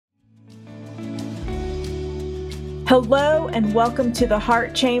Hello and welcome to the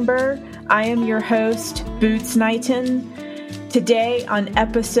Heart Chamber. I am your host, Boots Knighton. Today on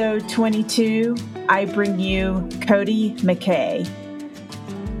episode 22, I bring you Cody McKay,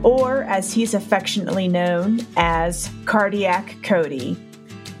 or as he's affectionately known as Cardiac Cody.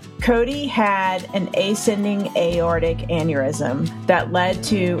 Cody had an ascending aortic aneurysm that led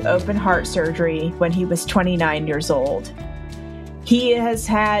to open heart surgery when he was 29 years old. He has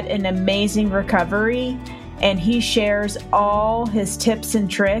had an amazing recovery, and he shares all his tips and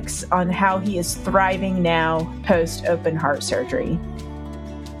tricks on how he is thriving now post-open heart surgery.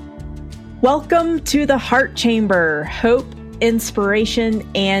 Welcome to the Heart Chamber, hope, inspiration,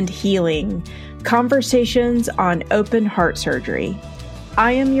 and healing. Conversations on open heart surgery.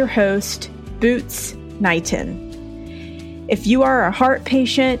 I am your host, Boots Knighton. If you are a heart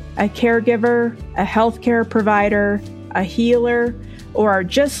patient, a caregiver, a healthcare provider, a healer, or are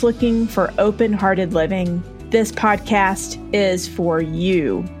just looking for open-hearted living, this podcast is for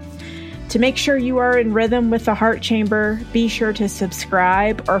you. To make sure you are in rhythm with the Heart Chamber, be sure to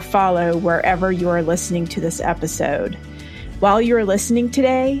subscribe or follow wherever you are listening to this episode. While you are listening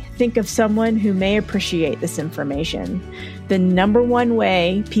today, think of someone who may appreciate this information. The number one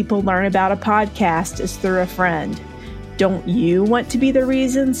way people learn about a podcast is through a friend. Don't you want to be the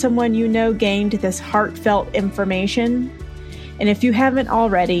reason someone you know gained this heartfelt information? And if you haven't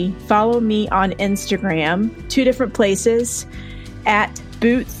already, follow me on Instagram, two different places, at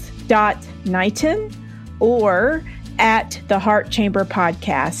boots.knighton or at the Heart Chamber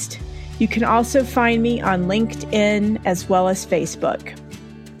Podcast. You can also find me on LinkedIn as well as Facebook.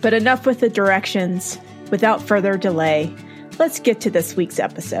 But enough with the directions. Without further delay, let's get to this week's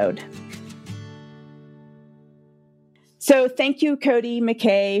episode. So thank you, Cody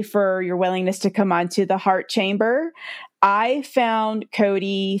McKay, for your willingness to come on to the Heart Chamber. I found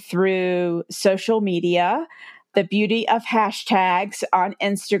Cody through social media, the beauty of hashtags on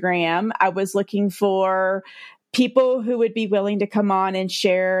Instagram. I was looking for people who would be willing to come on and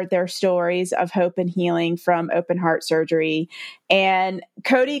share their stories of hope and healing from open heart surgery. And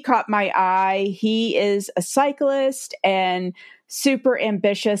Cody caught my eye. He is a cyclist and super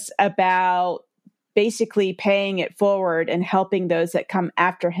ambitious about basically paying it forward and helping those that come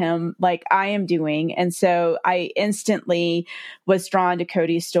after him like I am doing. And so I instantly was drawn to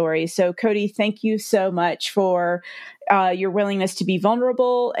Cody's story. So Cody, thank you so much for your willingness to be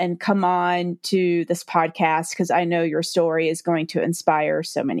vulnerable and come on to this podcast, because I know your story is going to inspire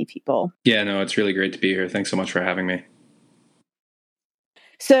so many people. Yeah, no, it's really great to be here. Thanks so much for having me.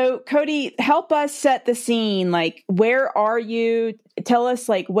 So Cody, help us set the scene. Like, where are you? Tell us,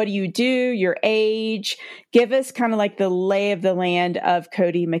 like, what do you do, your age? Give us kind of like the lay of the land of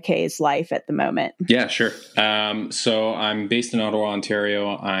Cody McKay's life at the moment. Yeah, sure. So I'm based in Ottawa,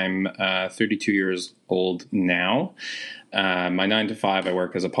 Ontario. I'm 32 years old now. My 9 to 5, I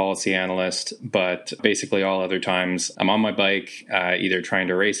work as a policy analyst, but basically all other times I'm on my bike, either trying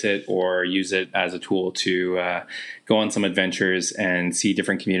to race it or use it as a tool to go on some adventures and see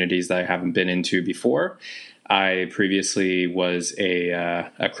different communities that I haven't been into before. I previously was a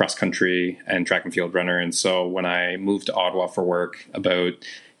cross-country and track and field runner, and so when I moved to Ottawa for work about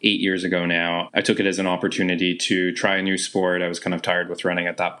 8 years ago now, I took it as an opportunity to try a new sport. I was kind of tired with running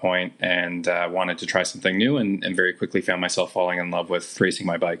at that point and wanted to try something new, and very quickly found myself falling in love with racing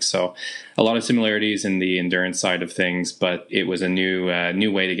my bike. So a lot of similarities in the endurance side of things, but it was a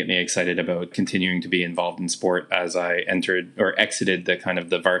new way to get me excited about continuing to be involved in sport as I entered or exited the kind of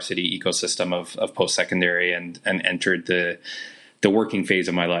the varsity ecosystem of post-secondary and entered the working phase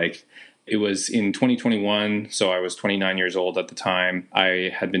of my life. It was in 2021, so I was 29 years old at the time.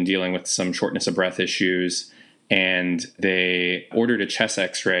 I had been dealing with some shortness of breath issues, and they ordered a chest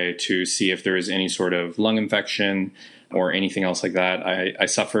x-ray to see if there was any sort of lung infection or anything else like that. I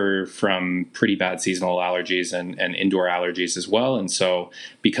suffer from pretty bad seasonal allergies and indoor allergies as well. And so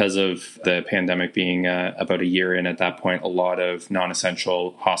because of the pandemic being about a year in at that point, a lot of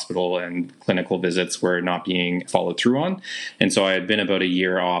non-essential hospital and clinical visits were not being followed through on. And so I had been about a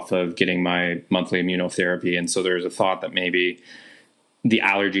year off of getting my monthly immunotherapy. And so there was a thought that maybe the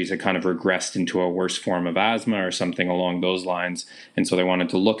allergies had kind of regressed into a worse form of asthma or something along those lines. And so they wanted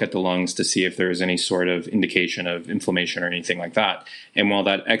to look at the lungs to see if there was any sort of indication of inflammation or anything like that. And while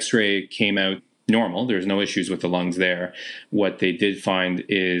that x-ray came out normal, there's no issues with the lungs there, what they did find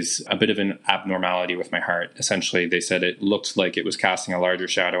is a bit of an abnormality with my heart. Essentially, they said it looked like it was casting a larger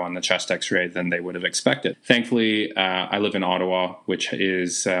shadow on the chest x-ray than they would have expected. Thankfully, I live in Ottawa, which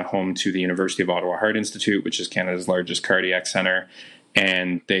is home to the University of Ottawa Heart Institute, which is Canada's largest cardiac center.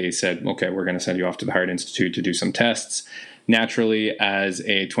 And they said, okay, we're going to send you off to the Heart Institute to do some tests. naturally, as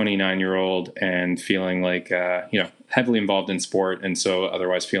a 29-year-old and feeling like, heavily involved in sport, and so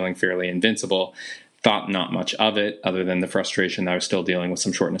otherwise feeling fairly invincible, thought not much of it other than the frustration that I was still dealing with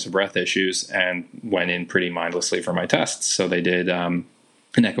some shortness of breath issues, and went in pretty mindlessly for my tests. So they did an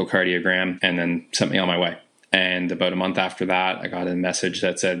echocardiogram and then sent me on my way. And about a month after that, I got a message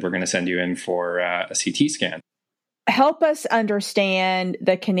that said, we're going to send you in for a CT scan. Help us understand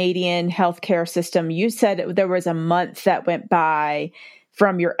the Canadian healthcare system. You said there was a month that went by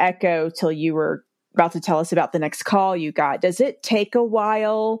from your echo till you were about to tell us about the next call you got. Does it take a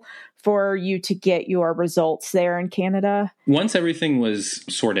while for you to get your results there in Canada? Once everything was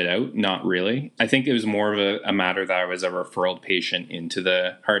sorted out, not really. I think it was more of a matter that I was a referral patient into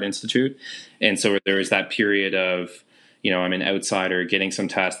the Heart Institute. And so there was that period of, I'm an outsider getting some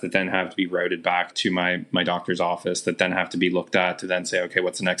tests that then have to be routed back to my doctor's office, that then have to be looked at to then say, okay,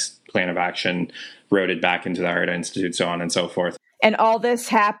 what's the next plan of action, routed back into the Heart Institute, so on and so forth. And all this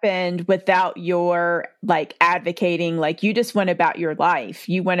happened without your advocating, you just went about your life.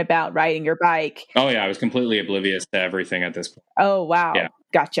 You went about riding your bike. Oh yeah, I was completely oblivious to everything at this point. Oh, wow. Yeah.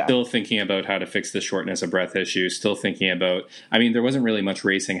 Gotcha. Still thinking about how to fix the shortness of breath issue, still thinking about, there wasn't really much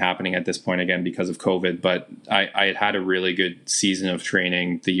racing happening at this point, again, because of COVID, but I had a really good season of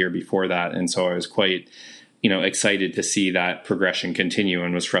training the year before that. And so I was quite, excited to see that progression continue,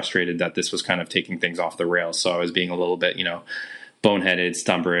 and was frustrated that this was kind of taking things off the rails. So I was being a little bit, boneheaded,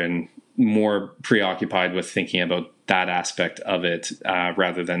 stubborn, more preoccupied with thinking about that aspect of it,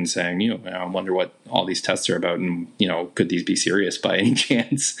 rather than saying, I wonder what all these tests are about, and could these be serious by any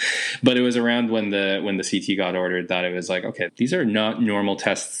chance? But it was around when the CT got ordered that it was like, okay, these are not normal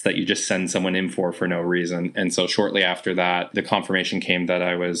tests that you just send someone in for no reason. And so shortly after that, the confirmation came that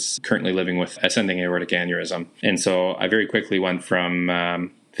I was currently living with ascending aortic aneurysm. And so I very quickly went from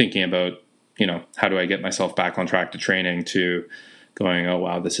thinking about, how do I get myself back on track to training, to going, oh,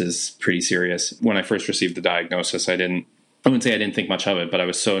 wow, this is pretty serious. When I first received the diagnosis, I wouldn't say I didn't think much of it, but I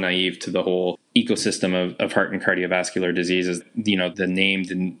was so naive to the whole ecosystem of heart and cardiovascular diseases. The name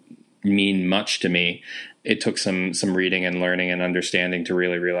didn't mean much to me. It took some reading and learning and understanding to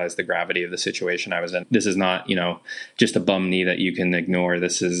really realize the gravity of the situation I was in. This is not, just a bum knee that you can ignore.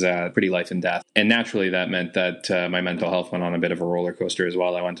 This is pretty life and death. And naturally, that meant that my mental health went on a bit of a roller coaster as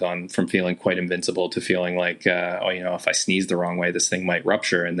well. I went on from feeling quite invincible to feeling like, if I sneeze the wrong way, this thing might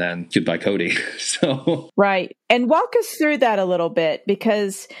rupture, and then goodbye, Cody. So right. And walk us through that a little bit,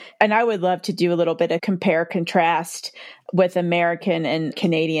 and I would love to do a little bit of compare contrast with American and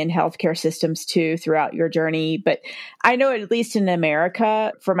Canadian healthcare systems too throughout your journey. But I know at least in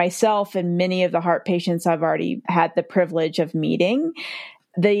America, for myself and many of the heart patients I've already had the privilege of meeting,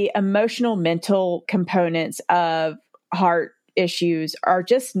 the emotional, mental components of heart issues are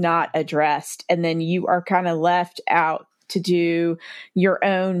just not addressed. And then you are kind of left out to do your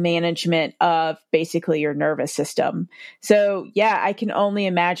own management of basically your nervous system. So yeah, I can only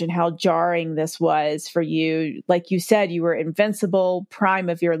imagine how jarring this was for you. Like you said, you were invincible, prime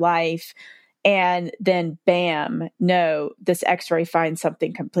of your life, and then bam, no, this X-ray finds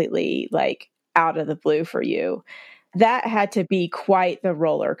something completely out of the blue for you. That had to be quite the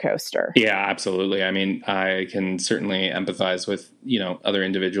roller coaster. Yeah, absolutely. I can certainly empathize with, other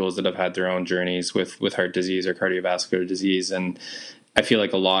individuals that have had their own journeys with heart disease or cardiovascular disease. And I feel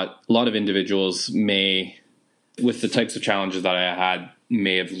like a lot of individuals may, with the types of challenges that I had,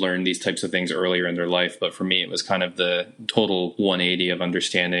 may have learned these types of things earlier in their life. But for me, it was kind of the total 180 of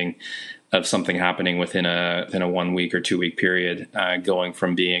understanding of something happening within a 1 week or 2 week period, going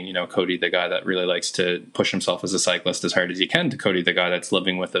from being, Cody, the guy that really likes to push himself as a cyclist as hard as he can, to Cody, the guy that's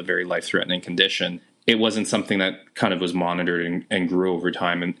living with a very life-threatening condition. It wasn't something that kind of was monitored and grew over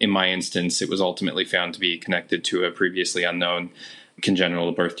time. And in my instance, it was ultimately found to be connected to a previously unknown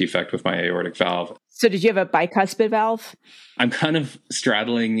congenital birth defect with my aortic valve. So did you have a bicuspid valve? I'm kind of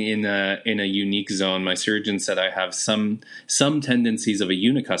straddling in a unique zone. My surgeon said I have some tendencies of a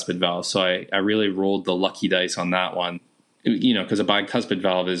unicuspid valve, so I really rolled the lucky dice on that one. Because a bicuspid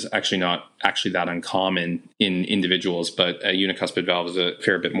valve is actually not that uncommon in individuals, but a unicuspid valve is a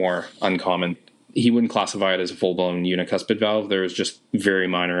fair bit more uncommon. He wouldn't classify it as a full-blown unicuspid valve. There was just very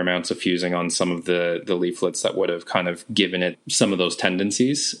minor amounts of fusing on some of the leaflets that would have kind of given it some of those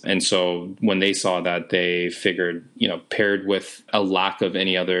tendencies. And so when they saw that, they figured, paired with a lack of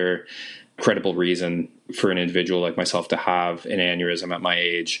any other credible reason for an individual like myself to have an aneurysm at my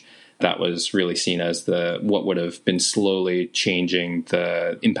age, that was really seen as what would have been slowly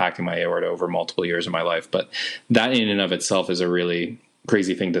impacting my aorta over multiple years of my life. But that in and of itself is a really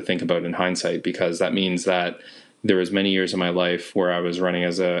crazy thing to think about in hindsight, because that means that there was many years of my life where I was running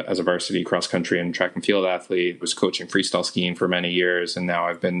as a varsity cross country and track and field athlete, was coaching freestyle skiing for many years, and now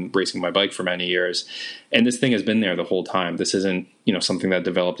I've been racing my bike for many years. And this thing has been there the whole time. This isn't, something that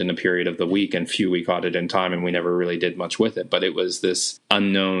developed in a period of the week and few week audit in time, and we never really did much with it. But it was this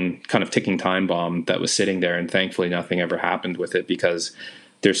unknown kind of ticking time bomb that was sitting there, and thankfully nothing ever happened with it, because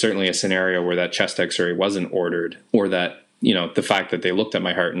there's certainly a scenario where that chest x-ray wasn't ordered, or that the fact that they looked at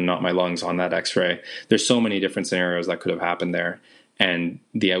my heart and not my lungs on that x-ray. There's so many different scenarios that could have happened there. And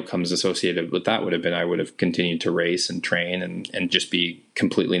the outcomes associated with that would have been I would have continued to race and train and just be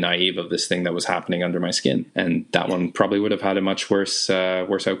completely naive of this thing that was happening under my skin. And that one probably would have had a much worse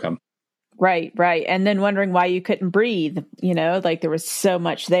outcome. Right. And then wondering why you couldn't breathe, like there was so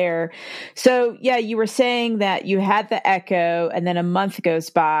much there. So yeah, you were saying that you had the echo and then a month goes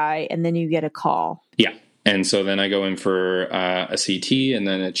by and then you get a call. Yeah. And so then I go in for a CT, and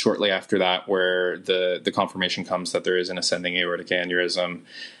then it's shortly after that where the confirmation comes that there is an ascending aortic aneurysm.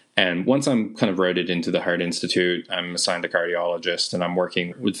 And once I'm kind of routed into the Heart Institute, I'm assigned a cardiologist, and I'm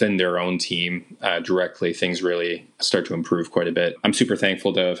working within their own team directly. Things really start to improve quite a bit. I'm super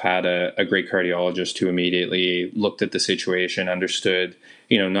thankful to have had a great cardiologist who immediately looked at the situation, understood,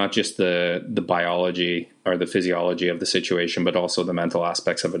 not just the biology or the physiology of the situation, but also the mental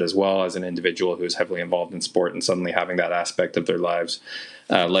aspects of it as well, as an individual who's heavily involved in sport and suddenly having that aspect of their life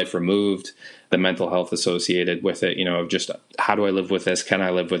removed, the mental health associated with it, of just how do I live with this? Can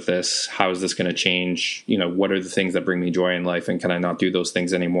I live with this? How is this going to change? What are the things that bring me joy in life, and can I not do those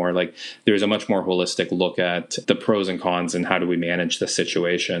things anymore? Like, there's a much more holistic look at the pros and cons and how do we manage the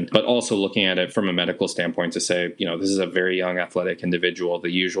situation, but also looking at it from a medical standpoint to say, this is a very young athletic individual. The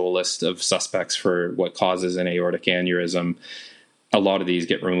usual list of suspects for what causes an aortic aneurysm, a lot of these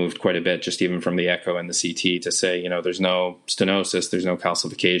get removed quite a bit, just even from the echo and the CT, to say, there's no stenosis, there's no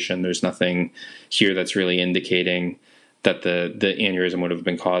calcification, there's nothing here that's really indicating that the aneurysm would have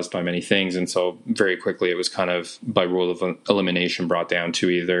been caused by many things. And so very quickly it was kind of by rule of elimination brought down to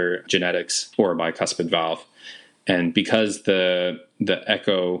either genetics or a bicuspid valve. And because the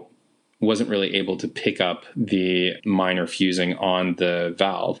echo wasn't really able to pick up the minor fusing on the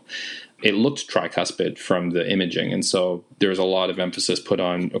valve, it looked tricuspid from the imaging. And so there's a lot of emphasis put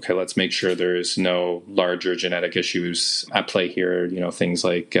on, okay, let's make sure there's no larger genetic issues at play here, things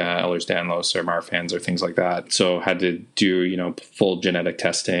like Ehlers-Danlos or Marfan's or things like that. So had to do, full genetic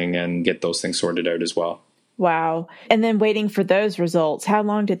testing and get those things sorted out as well. Wow. And then waiting for those results, how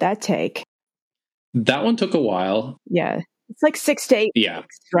long did that take? That one took a while. Yeah. It's like 6 to 8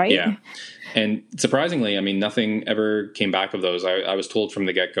 weeks, right? Yeah. And surprisingly, nothing ever came back of those. I was told from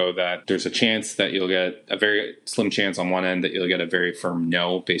the get-go that there's a chance that you'll get a very slim chance on one end that you'll get a very firm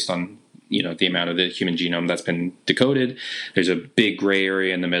no based on, the amount of the human genome that's been decoded. There's a big gray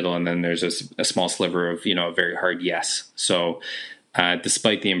area in the middle, and then there's a small sliver of, a very hard yes. So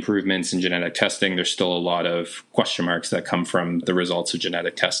despite the improvements in genetic testing, there's still a lot of question marks that come from the results of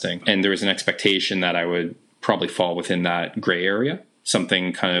genetic testing. And there was an expectation that I would probably fall within that gray area,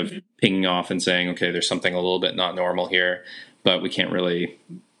 something kind of pinging off and saying, okay, there's something a little bit not normal here, but we can't really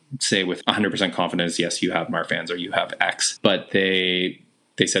say with 100% confidence, yes, you have Marfan's or you have X. But they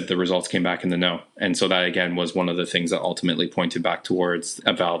said the results came back in the no. And so that, again, was one of the things that ultimately pointed back towards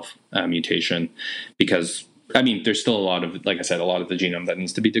a valve mutation, because there's still a lot of, like I said, a lot of the genome that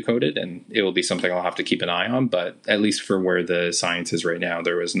needs to be decoded, and it will be something I'll have to keep an eye on. But at least for where the science is right now,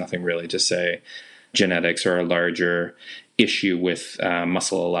 there was nothing really to say genetics or a larger issue with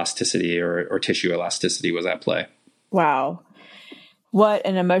muscle elasticity or tissue elasticity was at play. Wow. What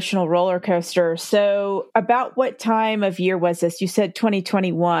an emotional roller coaster. So about what time of year was this? You said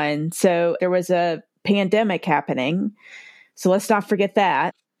 2021. So there was a pandemic happening. So let's not forget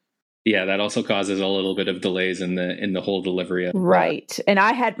that. Yeah, that also causes a little bit of delays in the whole delivery of right. And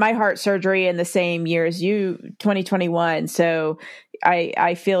I had my heart surgery in the same year as you, 2021. So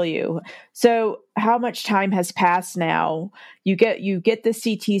I feel you. So how much time has passed now? You get the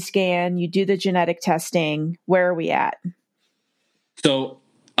CT scan, you do the genetic testing. Where are we at? So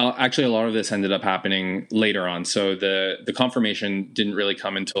actually, a lot of this ended up happening later on. So the confirmation didn't really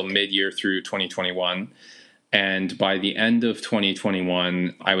come until mid-year through 2021. And by the end of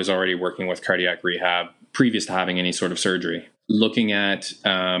 2021, I was already working with cardiac rehab previous to having any sort of surgery. Looking at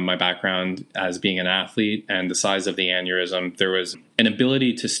my background as being an athlete and the size of the aneurysm, there was an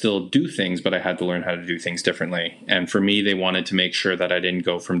ability to still do things, but I had to learn how to do things differently. And for me, they wanted to make sure that I didn't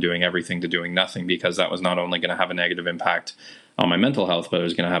go from doing everything to doing nothing, because that was not only going to have a negative impact on my mental health, but it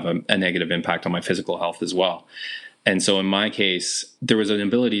was going to have a negative impact on my physical health as well. And so in my case, there was an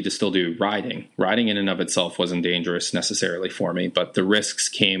ability to still do riding. Riding in and of itself wasn't dangerous necessarily for me, but the risks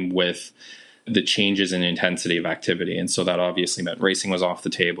came with the changes in intensity of activity. And so that obviously meant racing was off the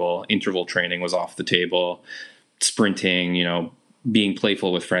table, interval training was off the table, sprinting, being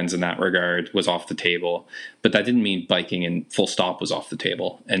playful with friends in that regard was off the table. But that didn't mean biking and full stop was off the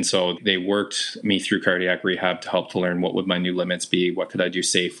table. And so they worked me through cardiac rehab to help to learn what would my new limits be, what could I do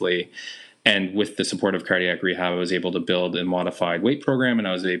safely. And with the support of cardiac rehab, I was able to build a modified weight program, and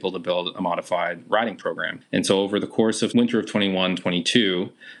I was able to build a modified riding program. And so over the course of winter of 21,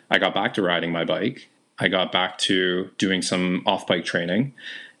 22, I got back to riding my bike. I got back to doing some off-bike training,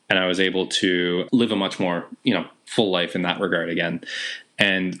 and I was able to live a much more, full life in that regard again.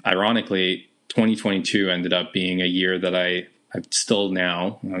 And ironically, 2022 ended up being a year that I still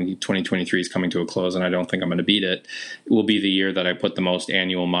now, 2023 is coming to a close and I don't think I'm going to beat it. It will be the year that I put the most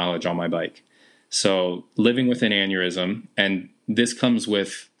annual mileage on my bike. So living with an aneurysm, and this comes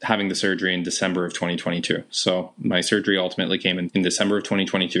with having the surgery in December of 2022. So my surgery ultimately came in December of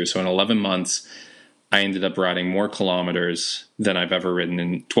 2022. So in 11 months, I ended up riding more kilometers than I've ever ridden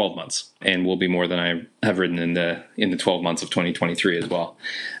in 12 months, and will be more than I have ridden in the 12 months of 2023 as well.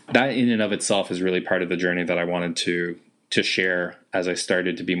 That in and of itself is really part of the journey that I wanted to share as I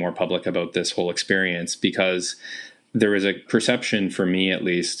started to be more public about this whole experience, because there was a perception for me, at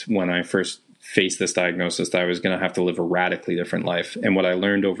least, when I first faced this diagnosis, that I was going to have to live a radically different life. And what I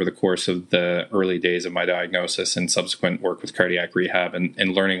learned over the course of the early days of my diagnosis and subsequent work with cardiac rehab and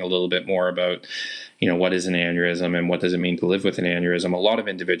learning a little bit more about, what is an aneurysm and what does it mean to live with an aneurysm, a lot of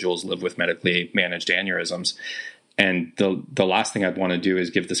individuals live with medically managed aneurysms. And the last thing I'd want to do is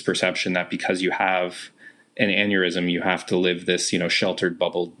give this perception that because you have an aneurysm, you have to live this, sheltered,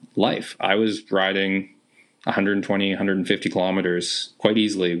 bubbled life. I was riding 120, 150 kilometers quite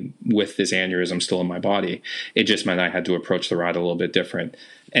easily with this aneurysm still in my body. It just meant I had to approach the ride a little bit different.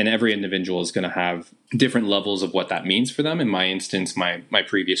 And every individual is going to have different levels of what that means for them. In my instance, my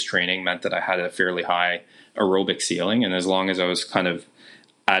previous training meant that I had a fairly high aerobic ceiling. And as long as I was kind of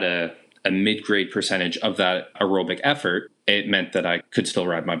at a mid-grade percentage of that aerobic effort, it meant that I could still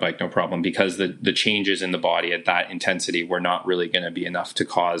ride my bike no problem, because the changes in the body at that intensity were not really going to be enough to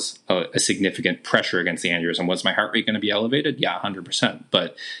cause a significant pressure against the aneurysm. Was my heart rate going to be elevated? Yeah, 100%.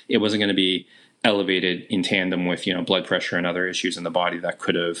 But it wasn't going to be elevated in tandem with, blood pressure and other issues in the body that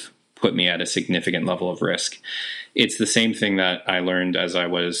could have put me at a significant level of risk. It's the same thing that I learned as I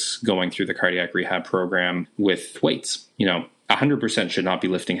was going through the cardiac rehab program with weights. 100% should not be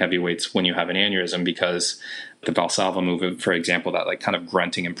lifting heavy weights when you have an aneurysm, because the Valsalva movement, for example, that kind of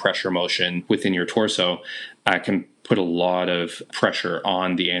grunting and pressure motion within your torso can put a lot of pressure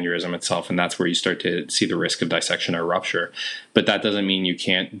on the aneurysm itself. And that's where you start to see the risk of dissection or rupture. But that doesn't mean you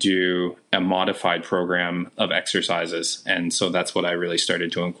can't do a modified program of exercises. And so that's what I really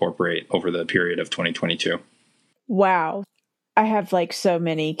started to incorporate over the period of 2022. Wow. I have so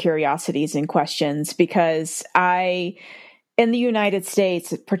many curiosities and questions, because in the United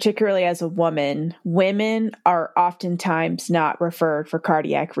States, particularly as a woman, women are oftentimes not referred for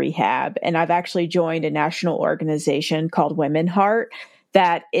cardiac rehab. And I've actually joined a national organization called Women Heart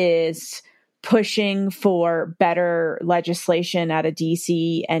that is pushing for better legislation out of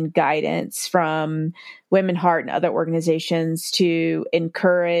DC and guidance from Women Heart and other organizations to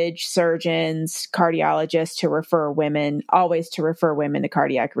encourage surgeons, cardiologists to always to refer women to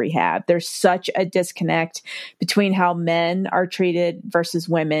cardiac rehab. There's such a disconnect between how men are treated versus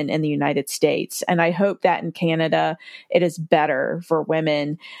women in the United States. And I hope that in Canada, it is better for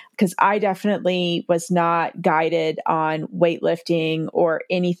women, because I definitely was not guided on weightlifting or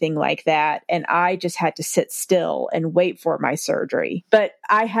anything like that. And I just had to sit still and wait for my surgery. But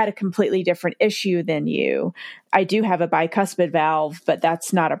I had a completely different issue than you. I do have a bicuspid valve, but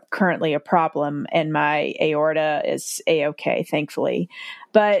that's not currently a problem. And my aorta is A-okay, thankfully.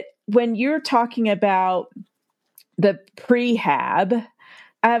 But when you're talking about the prehab,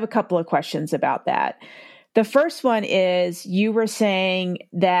 I have a couple of questions about that. The first one is, you were saying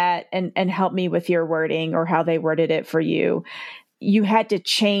that, and help me with your wording or how they worded it for you, you had to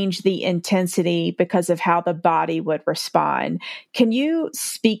change the intensity because of how the body would respond. Can you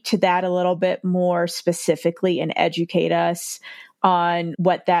speak to that a little bit more specifically and educate us on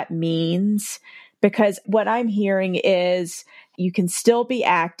what that means? Because what I'm hearing is you can still be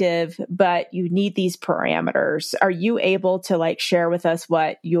active, but you need these parameters. Are you able to share with us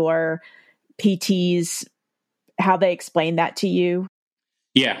what your PTs, how they explain that to you?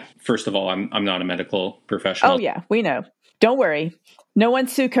 Yeah. First of all, I'm not a medical professional. Oh yeah, we know. Don't worry. No one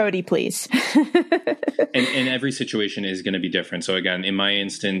sue Cody, please. and every situation is going to be different. So again, in my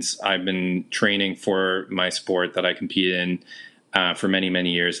instance, I've been training for my sport that I compete in for many,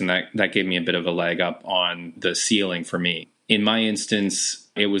 many years. And that gave me a bit of a leg up on the ceiling for me. In my instance,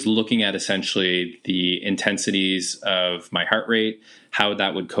 it was looking at essentially the intensities of my heart rate, how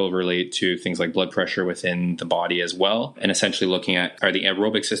that would correlate to things like blood pressure within the body as well, and essentially looking at are the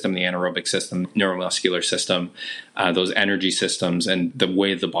aerobic system, the anaerobic system, neuromuscular system, those energy systems, and the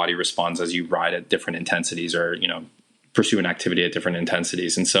way the body responds as you ride at different intensities or, pursue an activity at different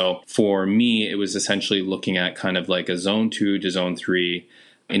intensities. And so for me, it was essentially looking at kind of like a zone 2 to zone 3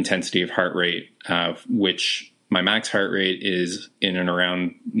 intensity of heart rate, which my max heart rate is in and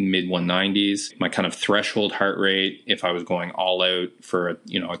around mid 190s. My kind of threshold heart rate, if I was going all out for a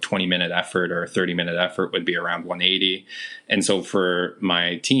 20-minute effort or a 30-minute effort, would be around 180. And so for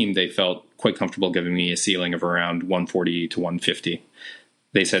my team, they felt quite comfortable giving me a ceiling of around 140 to 150.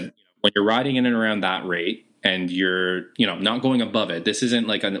 They said, when you're riding in and around that rate and you're not going above it, this isn't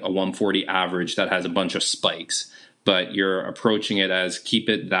like a 140 average that has a bunch of spikes, but you're approaching it as keep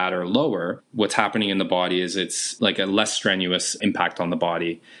it that or lower. What's happening in the body is it's like a less strenuous impact on the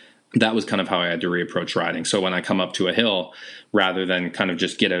body. That was kind of how I had to reapproach riding. So when I come up to a hill, rather than kind of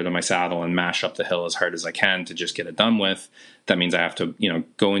just get out of my saddle and mash up the hill as hard as I can to just get it done with, that means I have to,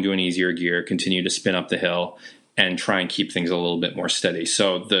 go into an easier gear, continue to spin up the hill, and try and keep things a little bit more steady.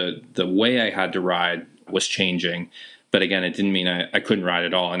 So the way I had to ride was changing. But again, it didn't mean I couldn't ride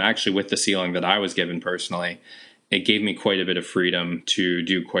at all. And actually with the ceiling that I was given personally, it gave me quite a bit of freedom to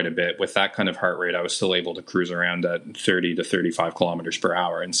do quite a bit. With that kind of heart rate, I was still able to cruise around at 30 to 35 kilometers per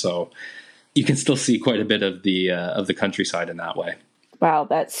hour. And so you can still see quite a bit of the countryside in that way. Wow,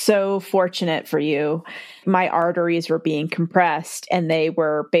 that's so fortunate for you. My arteries were being compressed and they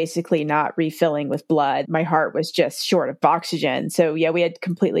were basically not refilling with blood. My heart was just short of oxygen. So yeah, we had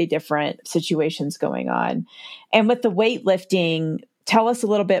completely different situations going on. And with the weightlifting, tell us a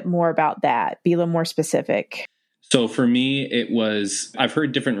little bit more about that. Be a little more specific. So for me, I've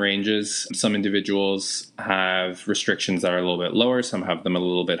heard different ranges. Some individuals have restrictions that are a little bit lower. Some have them a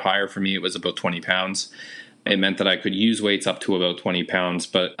little bit higher. For me, it was about 20 pounds. It meant that I could use weights up to about 20 pounds,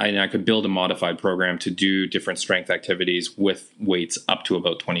 but I could build a modified program to do different strength activities with weights up to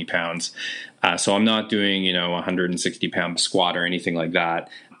about 20 pounds. So I'm not doing, 160 pound squat or anything like that.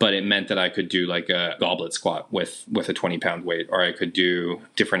 But it meant that I could do like a goblet squat with a 20 pound weight, or I could do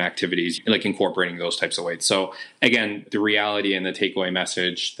different activities, like incorporating those types of weights. So again, the reality and the takeaway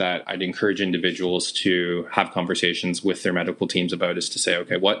message that I'd encourage individuals to have conversations with their medical teams about is to say,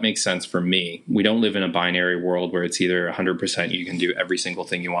 okay, what makes sense for me? We don't live in a binary world where it's either 100% you can do every single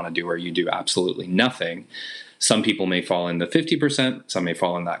thing you want to do, or you do absolutely nothing. Some people may fall in the 50%. Some may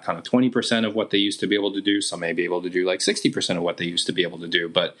fall in that kind of 20% of what they used to be able to do. Some may be able to do like 60% of what they used to be able to do.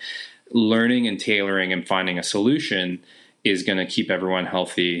 But learning and tailoring and finding a solution is going to keep everyone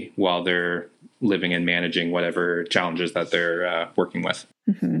healthy while they're living and managing whatever challenges that they're working with.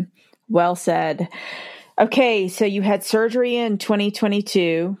 Mm-hmm. Well said. Okay, so you had surgery in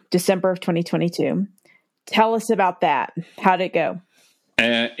 2022, December of 2022. Tell us about that. How did it go?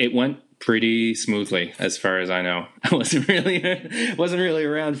 It went pretty smoothly, as far as I know. I wasn't really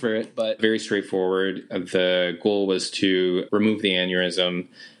around for it, but very straightforward. The goal was to remove the aneurysm,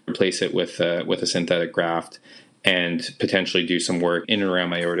 replace it with a synthetic graft, and potentially do some work in and around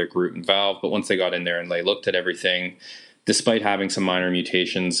my aortic root and valve. But once they got in there and they looked at everything, despite having some minor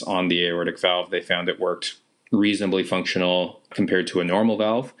mutations on the aortic valve, they found it worked reasonably functional compared to a normal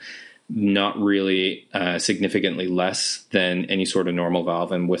valve. Not really significantly less than any sort of normal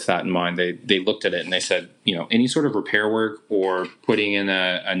valve. And with that in mind, they looked at it and they said, any sort of repair work or putting in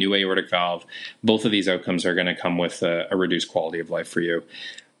a new aortic valve, both of these outcomes are going to come with a reduced quality of life for you.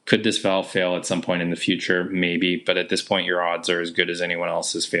 Could this valve fail at some point in the future? Maybe, but at this point, your odds are as good as anyone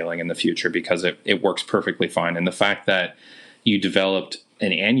else's failing in the future because it works perfectly fine. And the fact that you developed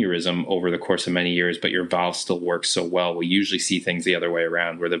an aneurysm over the course of many years, but your valve still works so well, we usually see things the other way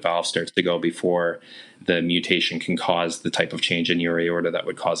around, where the valve starts to go before the mutation can cause the type of change in your aorta that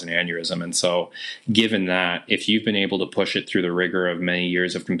would cause an aneurysm. And so given that, if you've been able to push it through the rigor of many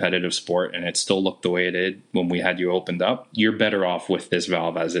years of competitive sport and it still looked the way it did when we had you opened up, you're better off with this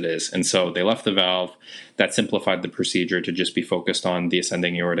valve as it is. And so they left the valve. That simplified the procedure to just be focused on the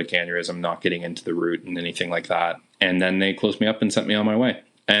ascending aortic aneurysm, not getting into the root and anything like that. And then they closed me up and sent me on my way.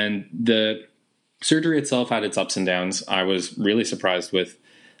 And the surgery itself had its ups and downs. I was really surprised with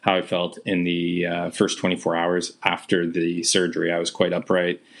how I felt in the first 24 hours after the surgery. I was quite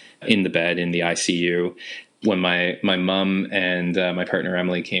upright in the bed in the ICU. when my mom and my partner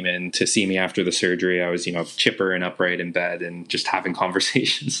Emily came in to see me after the surgery, I was, chipper and upright in bed and just having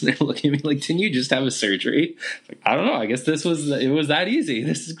conversations. And they're looking at me like, "Didn't you just have a surgery?" Like, I don't know. I guess it was that easy.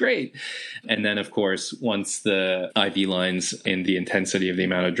 This is great. And then, of course, once the IV lines and the intensity of the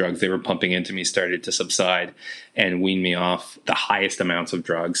amount of drugs they were pumping into me started to subside and wean me off the highest amounts of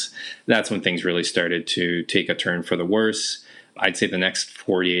drugs, that's when things really started to take a turn for the worse. I'd say the next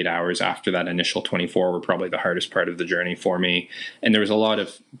 48 hours after that initial 24 were probably the hardest part of the journey for me. And there was a lot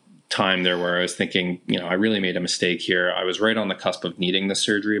of time there where I was thinking, I really made a mistake here. I was right on the cusp of needing the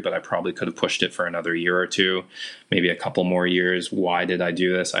surgery, but I probably could have pushed it for another year or two, maybe a couple more years. Why did I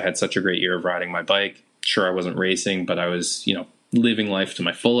do this? I had such a great year of riding my bike. Sure, I wasn't racing, but I was, living life to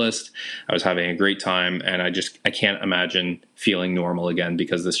my fullest. I was having a great time, and I can't imagine feeling normal again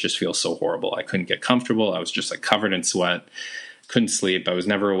because this just feels so horrible. I couldn't get comfortable. I was just like covered in sweat, couldn't sleep. I was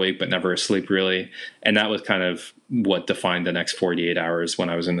never awake, but never asleep really. And that was kind of what defined the next 48 hours when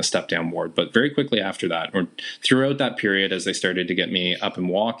I was in the step down ward. But very quickly after that, or throughout that period, as they started to get me up and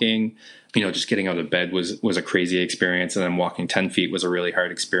walking, just getting out of bed was a crazy experience. And then walking 10 feet was a really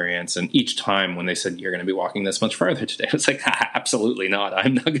hard experience. And each time when they said, "You're going to be walking this much farther today," I was like, absolutely not.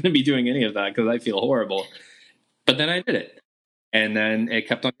 I'm not going to be doing any of that because I feel horrible. But then I did it. And then it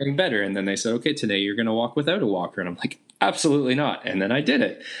kept on getting better. And then they said, "Okay, today you're going to walk without a walker." And I'm like, absolutely not. And then I did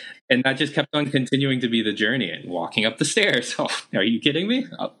it. And that just kept on continuing to be the journey and walking up the stairs. Oh, are you kidding me?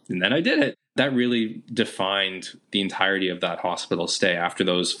 Oh, and then I did it. That really defined the entirety of that hospital stay. After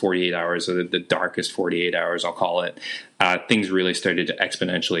those 48 hours, or the darkest 48 hours, I'll call it, things really started to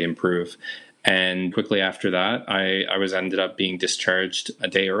exponentially improve. And quickly after that, I was ended up being discharged a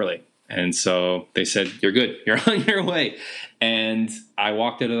day early. And so they said, "You're good. You're on your way." And I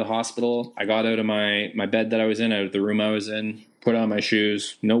walked out of the hospital. I got out of my bed that I was in, out of the room I was in, put on my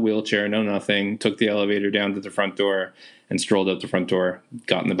shoes, no wheelchair, no nothing, took the elevator down to the front door and strolled out the front door,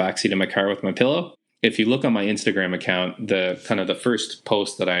 got in the backseat of my car with my pillow. If you look on my Instagram account, the first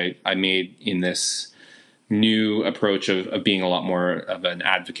post that I made in this new approach of being a lot more of an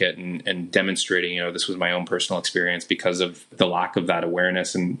advocate and demonstrating, this was my own personal experience because of the lack of that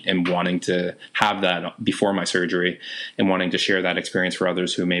awareness and wanting to have that before my surgery and wanting to share that experience for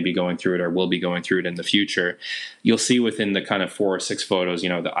others who may be going through it or will be going through it in the future. You'll see within the kind of 4 or 6 photos, the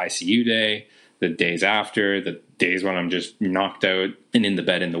ICU day, the days after, the days when I'm just knocked out and in the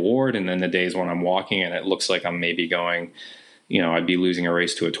bed in the ward, and then the days when I'm walking and it looks like I'm maybe going, I'd be losing a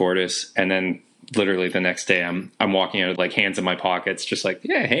race to a tortoise. And then literally the next day I'm walking out with like hands in my pockets, just like,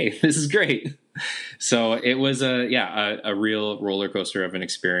 yeah, hey, this is great. So it was a real roller coaster of an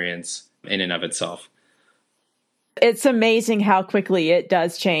experience in and of itself. It's amazing how quickly it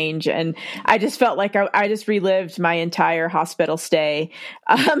does change. And I just felt like I just relived my entire hospital stay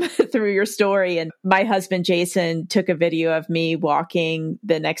through your story. And my husband, Jason, took a video of me walking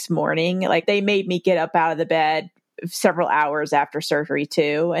the next morning. Like, they made me get up out of the bed several hours after surgery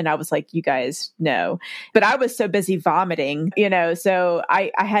too. And I was like, "You guys know." But I was so busy vomiting, so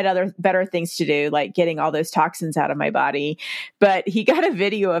I had better things to do, like getting all those toxins out of my body. But he got a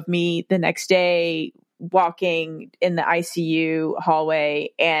video of me the next day walking in the ICU hallway.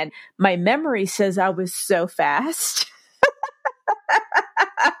 And my memory says I was so fast.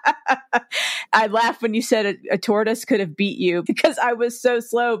 I laughed when you said a tortoise could have beat you because I was so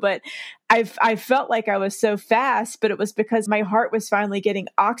slow, but I felt like I was so fast, but it was because my heart was finally getting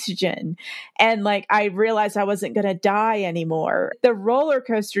oxygen. And like, I realized I wasn't going to die anymore. The roller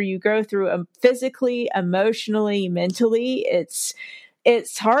coaster you go through physically, emotionally, mentally,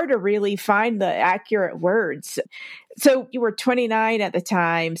 it's hard to really find the accurate words. So you were 29 at the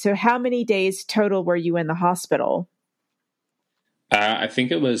time. So how many days total were you in the hospital? I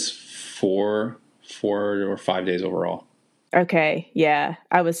think it was 4 or 5 days overall. Okay. Yeah,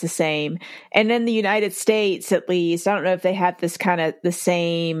 I was the same. And in the United States, at least, I don't know if they have this kind of the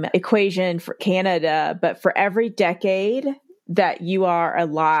same equation for Canada, but for every decade that you are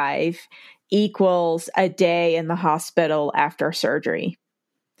alive equals a day in the hospital after surgery.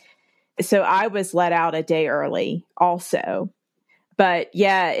 So I was let out a day early also. But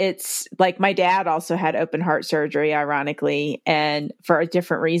yeah, it's like my dad also had open heart surgery, ironically, and for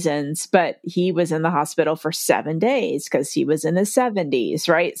different reasons. But he was in the hospital for 7 days because he was in his 70s,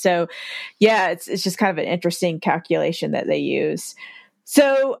 right? So yeah, it's just kind of an interesting calculation that they use.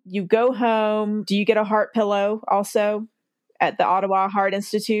 So you go home. Do you get a heart pillow also at the Ottawa Heart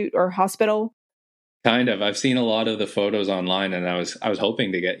Institute or hospital? Kind of. I've seen a lot of the photos online, and I was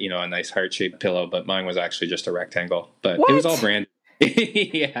hoping to get a nice heart-shaped pillow, but mine was actually just a rectangle. But What? It was all branded.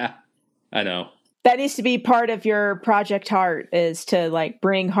 Yeah, I know. That needs to be part of your Project Heart, is to like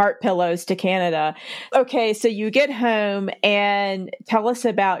bring heart pillows to Canada. Okay, so you get home and tell us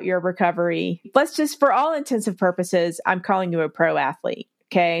about your recovery. Let's just, for all intensive purposes, I'm calling you a pro athlete.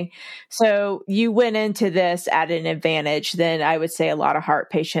 Okay. So you went into this at an advantage than I would say a lot of heart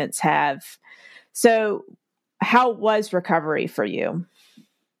patients have. So how was recovery for you?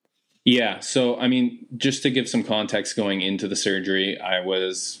 Yeah. So, I mean, just to give some context going into the surgery, I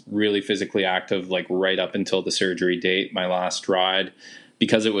was really physically active, like right up until the surgery date. My last ride,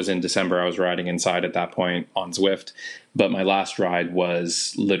 because it was in December, I was riding inside at that point on Zwift. But my last ride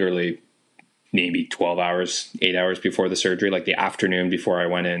was literally maybe 12 hours, 8 hours before the surgery, like the afternoon before I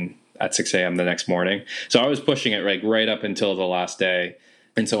went in at 6 a.m. the next morning. So I was pushing it like right up until the last day.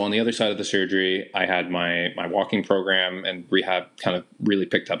 And so on the other side of the surgery, I had my walking program, and rehab kind of really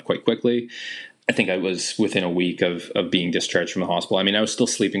picked up quite quickly. I think I was within a week of being discharged from the hospital. I mean, I was still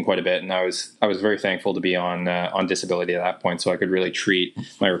sleeping quite a bit, and I was very thankful to be on disability at that point, so I could really treat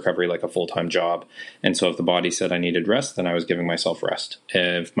my recovery like a full-time job. And so if the body said I needed rest, then I was giving myself rest.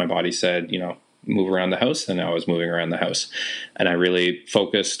 If my body said, move around the house, and I was moving around the house. And I really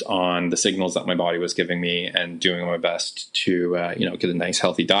focused on the signals that my body was giving me and doing my best to, get a nice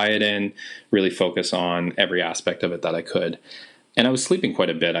healthy diet in, really focus on every aspect of it that I could. And I was sleeping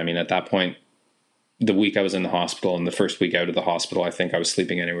quite a bit. I mean, at that point, the week I was in the hospital and the first week out of the hospital, I think I was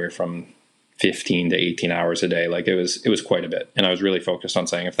sleeping anywhere from 15 to 18 hours a day. Like it was quite a bit. And I was really focused on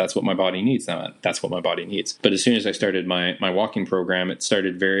saying, if that's what my body needs, then that's what my body needs. But as soon as I started my walking program, it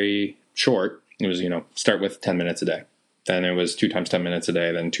started very short. It was, start with 10 minutes a day. Then it was 2 times 10 minutes a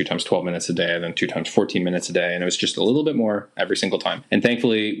day, then 2 times 12 minutes a day, then 2 times 14 minutes a day. And it was just a little bit more every single time. And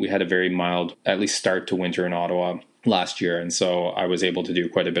thankfully, we had a very mild, at least start to winter in Ottawa last year. And so I was able to do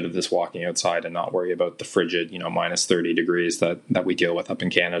quite a bit of this walking outside and not worry about the frigid, minus 30 degrees that we deal with up in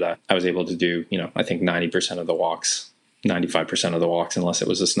Canada. I was able to do, I think 90% of the walks, 95% of the walks, unless it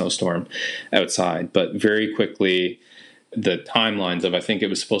was a snowstorm outside. But very quickly, the timelines of, I think it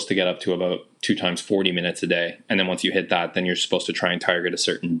was supposed to get up to about 2 times 40 minutes a day. And then once you hit that, then you're supposed to try and target a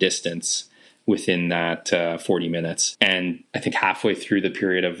certain distance within that 40 minutes. And I think halfway through the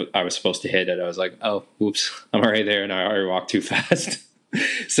period of I was supposed to hit it, I was like, oh, oops, I'm already there and I already walked too fast.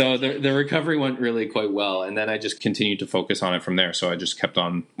 So the recovery went really quite well. And then I just continued to focus on it from there. So I just kept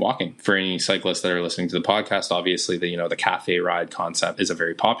on walking. For any cyclists that are listening to the podcast, obviously the cafe ride concept is a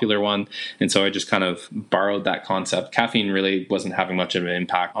very popular one. And so I just kind of borrowed that concept. Caffeine really wasn't having much of an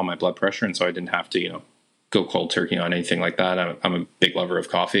impact on my blood pressure. And so I didn't have to, go cold turkey on anything like that. I'm a big lover of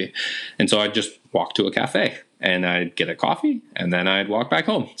coffee. And so I'd just walk to a cafe and I'd get a coffee and then I'd walk back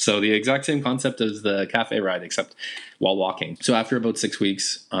home. So the exact same concept as the cafe ride, except while walking. So after about 6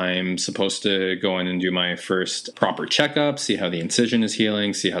 weeks, I'm supposed to go in and do my first proper checkup, see how the incision is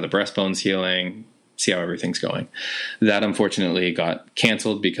healing, see how the breastbone's healing, see how everything's going. That unfortunately got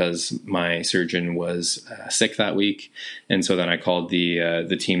canceled because my surgeon was sick that week. And so then I called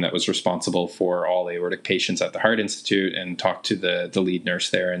the team that was responsible for all aortic patients at the Heart Institute and talked to the lead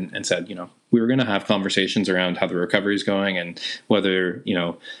nurse there and said, we were going to have conversations around how the recovery is going and whether,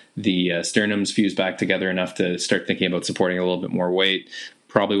 the sternum's fused back together enough to start thinking about supporting a little bit more weight.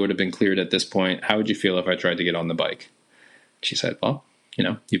 Probably would have been cleared at this point. How would you feel if I tried to get on the bike? She said, well,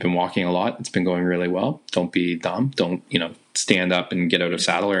 you've been walking a lot. It's been going really well. Don't be dumb. Don't, stand up and get out of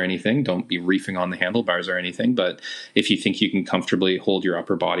saddle or anything. Don't be reefing on the handlebars or anything. But if you think you can comfortably hold your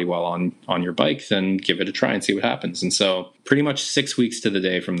upper body while on your bike, then give it a try and see what happens. And so pretty much 6 weeks to the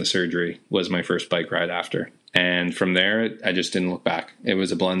day from the surgery was my first bike ride after. And from there, I just didn't look back. It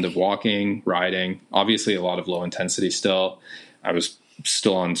was a blend of walking, riding, obviously a lot of low intensity still. I was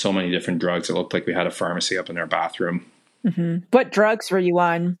still on so many different drugs. It looked like we had a pharmacy up in our bathroom. Mm-hmm. What drugs were you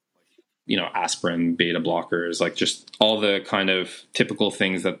on? Aspirin, beta blockers, like just all the kind of typical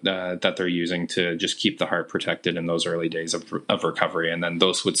things that they're using to just keep the heart protected in those early days of recovery. And then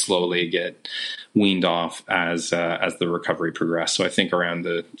those would slowly get weaned off as the recovery progressed. So I think around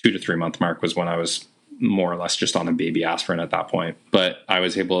the 2 to 3 month mark was when I was more or less just on a baby aspirin at that point. But I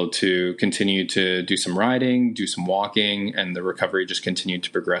was able to continue to do some riding, do some walking, and the recovery just continued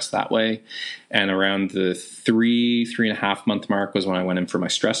to progress that way. And around the 3.5 month mark was when I went in for my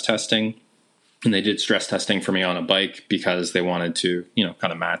stress testing. And they did stress testing for me on a bike because they wanted to,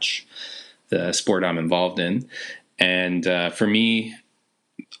 kind of match the sport I'm involved in. And for me,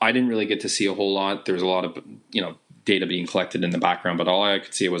 I didn't really get to see a whole lot. There was a lot of, data being collected in the background, but all I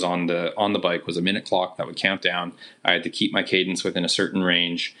could see was on the bike was a minute clock that would count down. I had to keep my cadence within a certain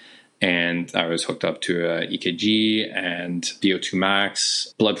range. And I was hooked up to a EKG and VO2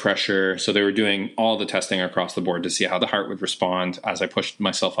 max, blood pressure. So they were doing all the testing across the board to see how the heart would respond as I pushed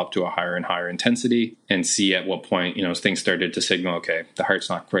myself up to a higher and higher intensity, and see at what point, things started to signal, okay, the heart's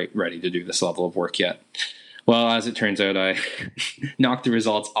not quite ready to do this level of work yet. Well, as it turns out, I knocked the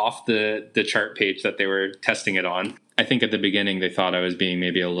results off the chart page that they were testing it on. I think at the beginning they thought I was being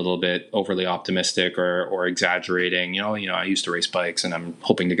maybe a little bit overly optimistic or exaggerating. I used to race bikes and I'm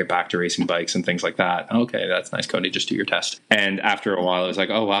hoping to get back to racing bikes and things like that. Okay, that's nice, Cody. Just do your test. And after a while, I was like,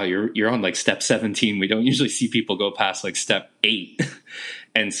 oh wow, you're on like step 17. We don't usually see people go past like step 8.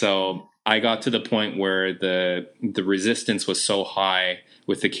 And so I got to the point where the resistance was so high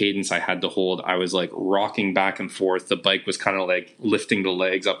with the cadence I had to hold. I was like rocking back and forth. The bike was kind of like lifting the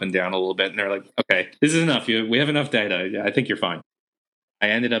legs up and down a little bit. And they're like, okay, this is enough. We have enough data. Yeah, I think you're fine. I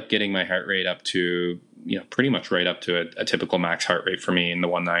ended up getting my heart rate up to, pretty much right up to a typical max heart rate for me in the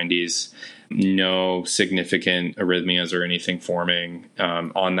 190s. No significant arrhythmias or anything forming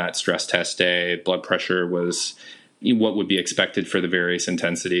on that stress test day. Blood pressure was what would be expected for the various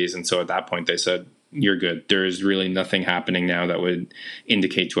intensities. And so at that point, they said, you're good. There's really nothing happening now that would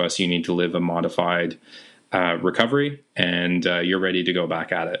indicate to us you need to live a modified recovery, and you're ready to go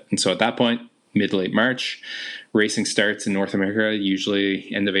back at it. And so at that point, mid to late March, racing starts in North America,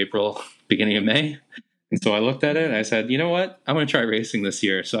 usually end of April, beginning of May. And so I looked at it and I said, you know what? I'm going to try racing this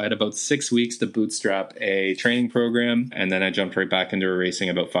year. So I had about 6 weeks to bootstrap a training program. And then I jumped right back into racing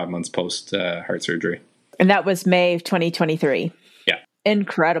about 5 months post heart surgery. And that was May of 2023. Yeah.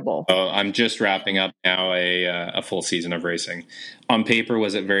 Incredible. So I'm just wrapping up now a full season of racing. On paper,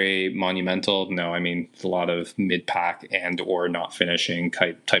 was it very monumental? No, I mean, a lot of mid-pack and or not finishing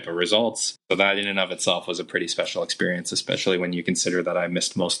type of results. So that in and of itself was a pretty special experience, especially when you consider that I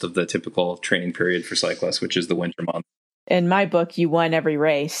missed most of the typical training period for cyclists, which is the winter month. In my book, you won every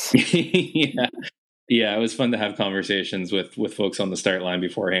race. Yeah. Yeah, it was fun to have conversations with folks on the start line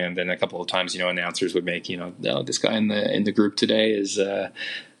beforehand, and a couple of times, announcers would make, oh, this guy in the group today is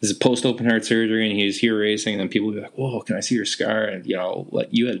post open heart surgery, and he's here racing, and then people would be like, "Whoa, can I see your scar?" And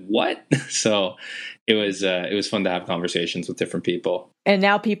what you had what? So it was fun to have conversations with different people. And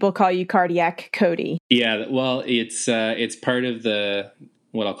now people call you Cardiac Cody. Yeah, well, it's part of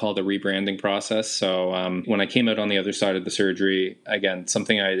what I'll call the rebranding process. So when I came out on the other side of the surgery, again,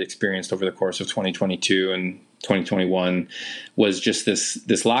 something I had experienced over the course of 2022 and 2021 was just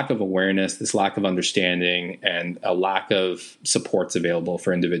this lack of awareness, this lack of understanding, and a lack of supports available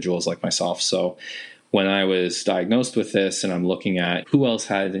for individuals like myself. So when I was diagnosed with this and I'm looking at who else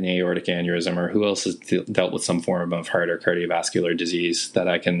had an aortic aneurysm or who else has dealt with some form of heart or cardiovascular disease that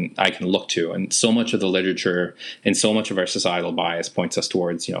I can look to. And so much of the literature and so much of our societal bias points us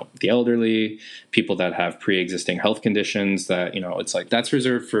towards, the elderly, people that have pre-existing health conditions that, it's like that's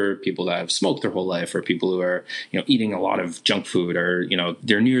reserved for people that have smoked their whole life or people who are, eating a lot of junk food or,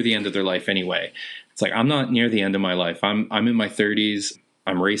 they're near the end of their life anyway. It's like, I'm not near the end of my life. I'm in my 30s.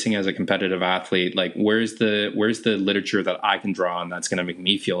 I'm racing as a competitive athlete. Like, where's the literature that I can draw on that's going to make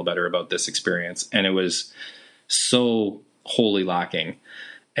me feel better about this experience? And it was so wholly lacking.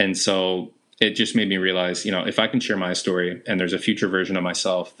 And so it just made me realize, if I can share my story and there's a future version of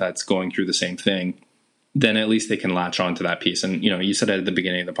myself that's going through the same thing, then at least they can latch on to that piece. And, you said at the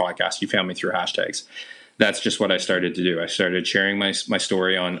beginning of the podcast, you found me through hashtags. That's just what I started to do. I started sharing my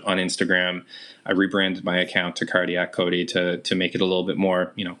story on Instagram. I rebranded my account to Cardiac Cody to make it a little bit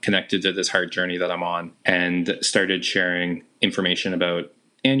more, connected to this heart journey that I'm on, and started sharing information about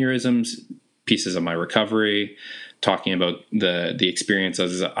aneurysms, pieces of my recovery, talking about the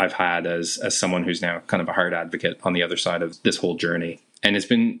experiences I've had as someone who's now kind of a heart advocate on the other side of this whole journey. And it's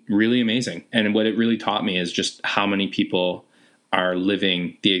been really amazing. And what it really taught me is just how many people are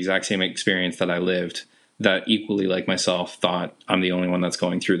living the exact same experience that I lived, that equally, like myself, thought I'm the only one that's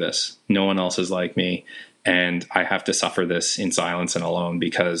going through this. No one else is like me. And I have to suffer this in silence and alone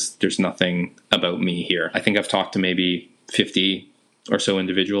because there's nothing about me here. I think I've talked to maybe 50 or so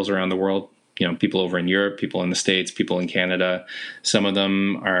individuals around the world, people over in Europe, people in the States, people in Canada. Some of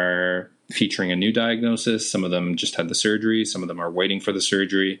them are featuring a new diagnosis. Some of them just had the surgery. Some of them are waiting for the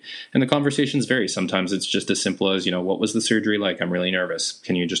surgery. And the conversations vary. Sometimes it's just as simple as, what was the surgery like? I'm really nervous.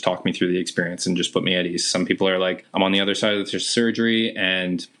 Can you just talk me through the experience and just put me at ease? Some people are like, I'm on the other side of the surgery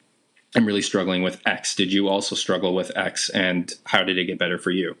and I'm really struggling with X. Did you also struggle with X? And how did it get better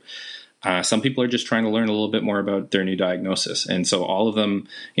for you? Some people are just trying to learn a little bit more about their new diagnosis. And so all of them,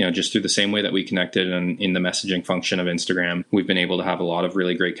 just through the same way that we connected and in the messaging function of Instagram, we've been able to have a lot of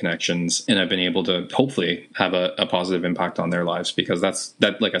really great connections. And I've been able to hopefully have a positive impact on their lives because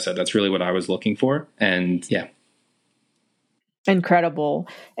that, like I said, that's really what I was looking for. And yeah. Incredible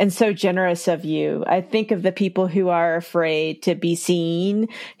and so generous of you. I think of the people who are afraid to be seen,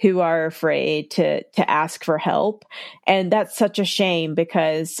 who are afraid to ask for help. And that's such a shame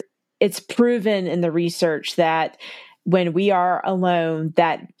because it's proven in the research that when we are alone,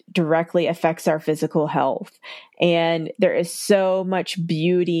 that directly affects our physical health. And there is so much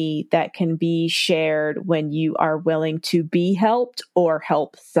beauty that can be shared when you are willing to be helped or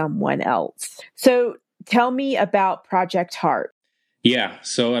help someone else. So tell me about Project Heart. Yeah.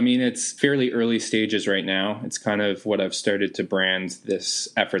 So, I mean, it's fairly early stages right now. It's kind of what I've started to brand this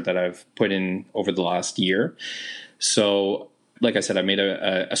effort that I've put in over the last year. So, like I said, I made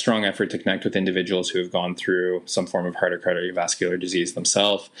a strong effort to connect with individuals who have gone through some form of heart or cardiovascular disease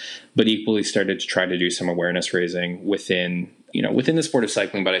themselves, but equally started to try to do some awareness raising within the sport of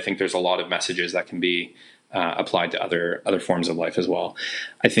cycling. But I think there's a lot of messages that can be applied to other forms of life as well.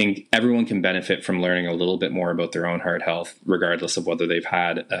 I think everyone can benefit from learning a little bit more about their own heart health, regardless of whether they've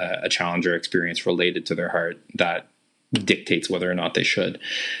had a challenge or experience related to their heart that dictates whether or not they should.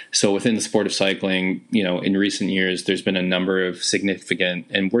 So within the sport of cycling, in recent years, there's been a number of significant,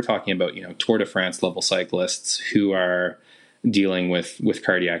 and we're talking about, Tour de France level cyclists who are dealing with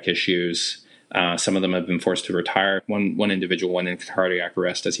cardiac issues. Some of them have been forced to retire. One individual went into cardiac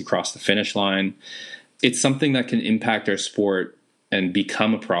arrest as he crossed the finish line. It's something that can impact our sport and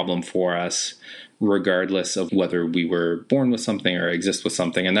become a problem for us, regardless of whether we were born with something or exist with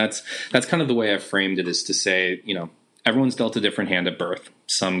something. And that's kind of the way I've framed it, is to say, everyone's dealt a different hand at birth.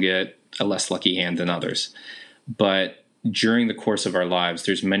 Some get a less lucky hand than others. But during the course of our lives,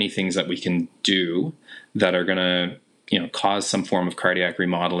 there's many things that we can do that are going to cause some form of cardiac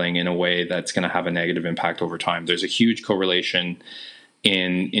remodeling in a way that's going to have a negative impact over time. There's a huge correlation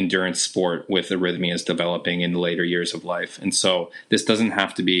in endurance sport with arrhythmias developing in the later years of life. And so this doesn't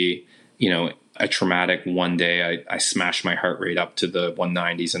have to be, a traumatic one day I smashed my heart rate up to the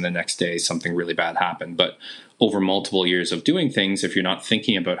 190s and the next day something really bad happened. But over multiple years of doing things, if you're not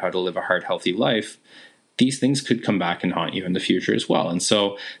thinking about how to live a heart healthy life, these things could come back and haunt you in the future as well. And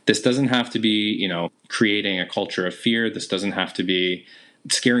so this doesn't have to be, creating a culture of fear. This doesn't have to be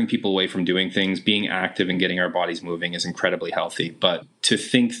scaring people away from doing things. Being active and getting our bodies moving is incredibly healthy. But to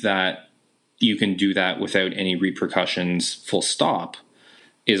think that you can do that without any repercussions, full stop,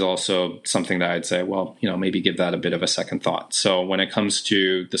 is also something that I'd say, well, maybe give that a bit of a second thought. So when it comes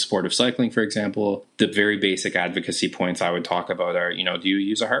to the sport of cycling, for example, the very basic advocacy points I would talk about are, do you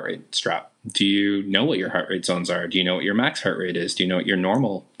use a heart rate strap? Do you know what your heart rate zones are? Do you know what your max heart rate is? Do you know what your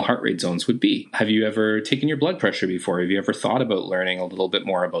normal heart rate zones would be? Have you ever taken your blood pressure before? Have you ever thought about learning a little bit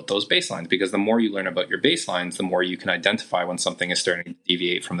more about those baselines? Because the more you learn about your baselines, the more you can identify when something is starting to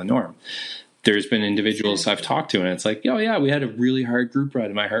deviate from the norm. There's been individuals I've talked to, and it's like, oh yeah, we had a really hard group ride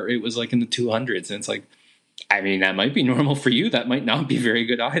and my heart rate was like in the 200s. And it's like, I mean, that might be normal for you. That might not be very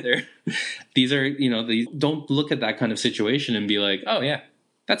good either. These are, don't look at that kind of situation and be like, oh yeah,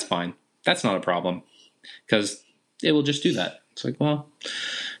 that's fine. That's not a problem, because it will just do that. It's like, well,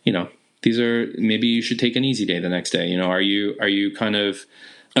 these are, maybe you should take an easy day the next day. Are you kind of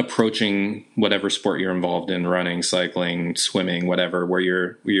approaching whatever sport you're involved in, running, cycling, swimming, whatever, where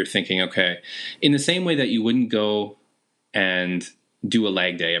you're thinking, okay, in the same way that you wouldn't go and do a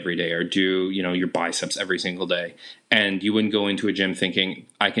leg day every day or do, your biceps every single day. And you wouldn't go into a gym thinking,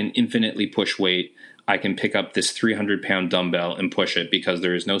 I can infinitely push weight. I can pick up this 300-pound dumbbell and push it because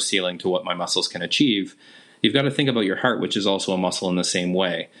there is no ceiling to what my muscles can achieve. You've got to think about your heart, which is also a muscle in the same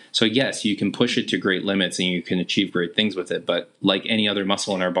way. So yes, you can push it to great limits and you can achieve great things with it. But like any other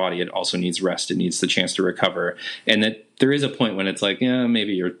muscle in our body, it also needs rest. It needs the chance to recover. And that there is a point when it's like, yeah,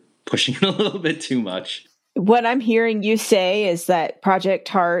 maybe you're pushing it a little bit too much. What I'm hearing you say is that Project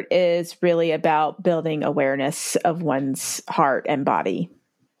Heart is really about building awareness of one's heart and body.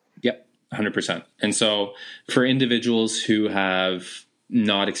 Yep, 100%. And so for individuals who have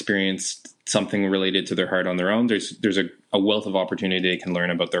not experienced something related to their heart on their own, there's a wealth of opportunity they can learn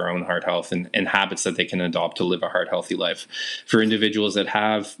about their own heart health and habits that they can adopt to live a heart healthy life. For individuals that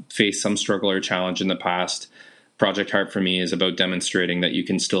have faced some struggle or challenge in the past, Project Heart for me is about demonstrating that you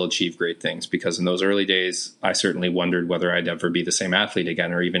can still achieve great things, because in those early days, I certainly wondered whether I'd ever be the same athlete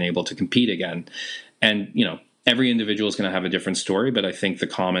again or even able to compete again. And, every individual is going to have a different story, but I think the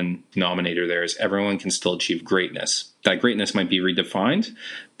common denominator there is everyone can still achieve greatness. That greatness might be redefined,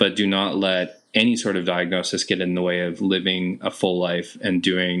 but do not let any sort of diagnosis get in the way of living a full life and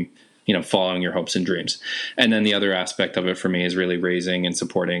doing following your hopes and dreams. And then the other aspect of it for me is really raising and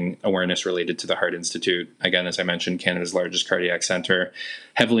supporting awareness related to the Heart Institute. Again, as I mentioned, Canada's largest cardiac center,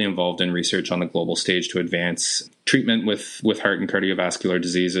 heavily involved in research on the global stage to advance treatment with heart and cardiovascular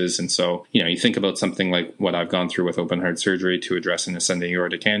diseases. And so, you think about something like what I've gone through with open heart surgery to address an ascending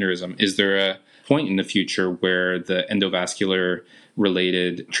aortic aneurysm. Is there a point in the future where the endovascular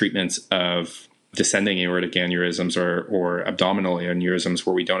related treatments of descending aortic aneurysms or abdominal aneurysms,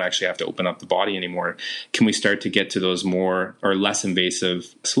 where we don't actually have to open up the body anymore, can we start to get to those more or less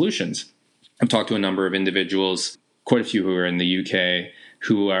invasive solutions? I've talked to a number of individuals, quite a few who are in the UK,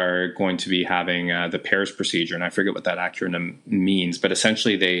 who are going to be having the PAIRS procedure, and I forget what that acronym means, but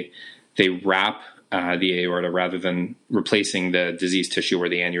essentially they wrap the aorta rather than replacing the diseased tissue where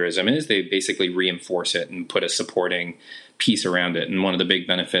the aneurysm is. They basically reinforce it and put a supporting piece around it. And one of the big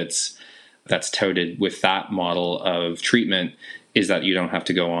benefits that's touted with that model of treatment is that you don't have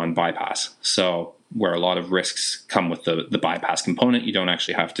to go on bypass. So where a lot of risks come with the bypass component, you don't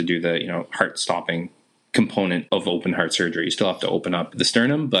actually have to do the heart stopping component of open heart surgery. You still have to open up the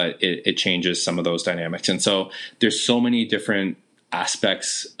sternum, but it changes some of those dynamics. And so there's so many different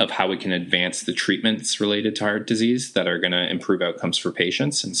aspects of how we can advance the treatments related to heart disease that are going to improve outcomes for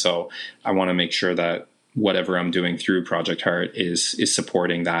patients. And so I want to make sure that whatever I'm doing through Project Heart is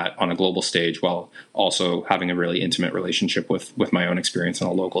supporting that on a global stage, while also having a really intimate relationship with my own experience on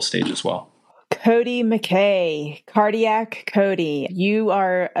a local stage as well. Cody McKay, Cardiac Cody, you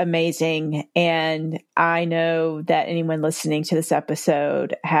are amazing. And I know that anyone listening to this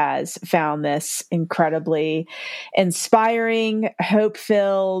episode has found this incredibly inspiring,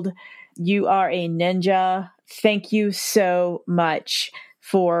 hope-filled. You are a ninja. Thank you so much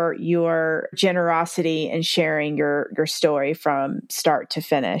for your generosity and sharing your story from start to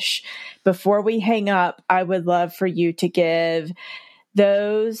finish. Before we hang up, I would love for you to give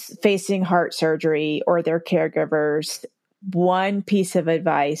those facing heart surgery or their caregivers one piece of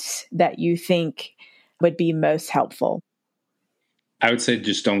advice that you think would be most helpful. I would say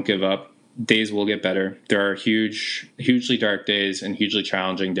just don't give up. Days will get better. There are hugely dark days and hugely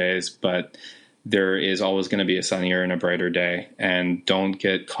challenging days, but there is always going to be a sunnier and a brighter day. And don't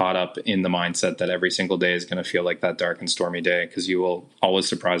get caught up in the mindset that every single day is going to feel like that dark and stormy day, because you will always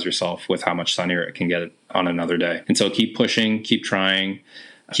surprise yourself with how much sunnier it can get on another day. And so keep pushing, keep trying,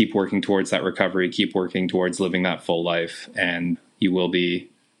 keep working towards that recovery, keep working towards living that full life, and you will be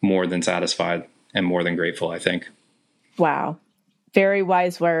more than satisfied and more than grateful, I think. Wow. Very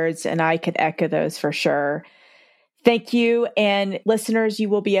wise words, and I could echo those for sure. Thank you. And listeners, you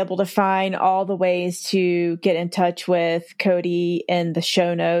will be able to find all the ways to get in touch with Cody in the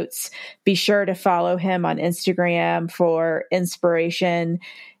show notes. Be sure to follow him on Instagram for inspiration,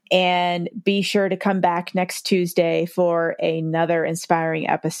 and be sure to come back next Tuesday for another inspiring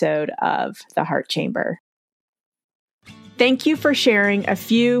episode of The Heart Chamber. Thank you for sharing a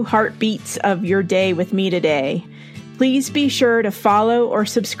few heartbeats of your day with me today. Please be sure to follow or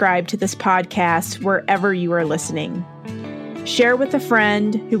subscribe to this podcast wherever you are listening. Share with a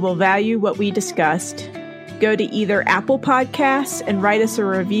friend who will value what we discussed. Go to either Apple Podcasts and write us a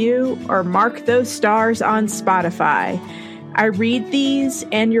review, or mark those stars on Spotify. I read these,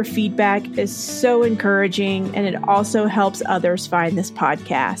 and your feedback is so encouraging, and it also helps others find this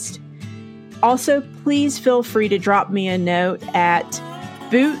podcast. Also, please feel free to drop me a note at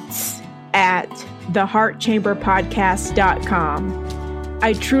boots@theheartchamberpodcast.com.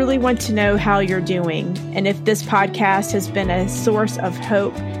 I truly want to know how you're doing, and if this podcast has been a source of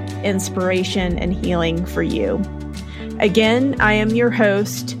hope, inspiration, and healing for you. Again, I am your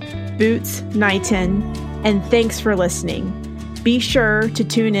host, Boots Knighton, and thanks for listening. Be sure to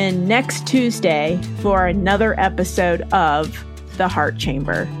tune in next Tuesday for another episode of The Heart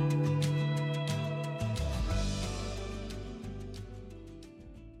Chamber.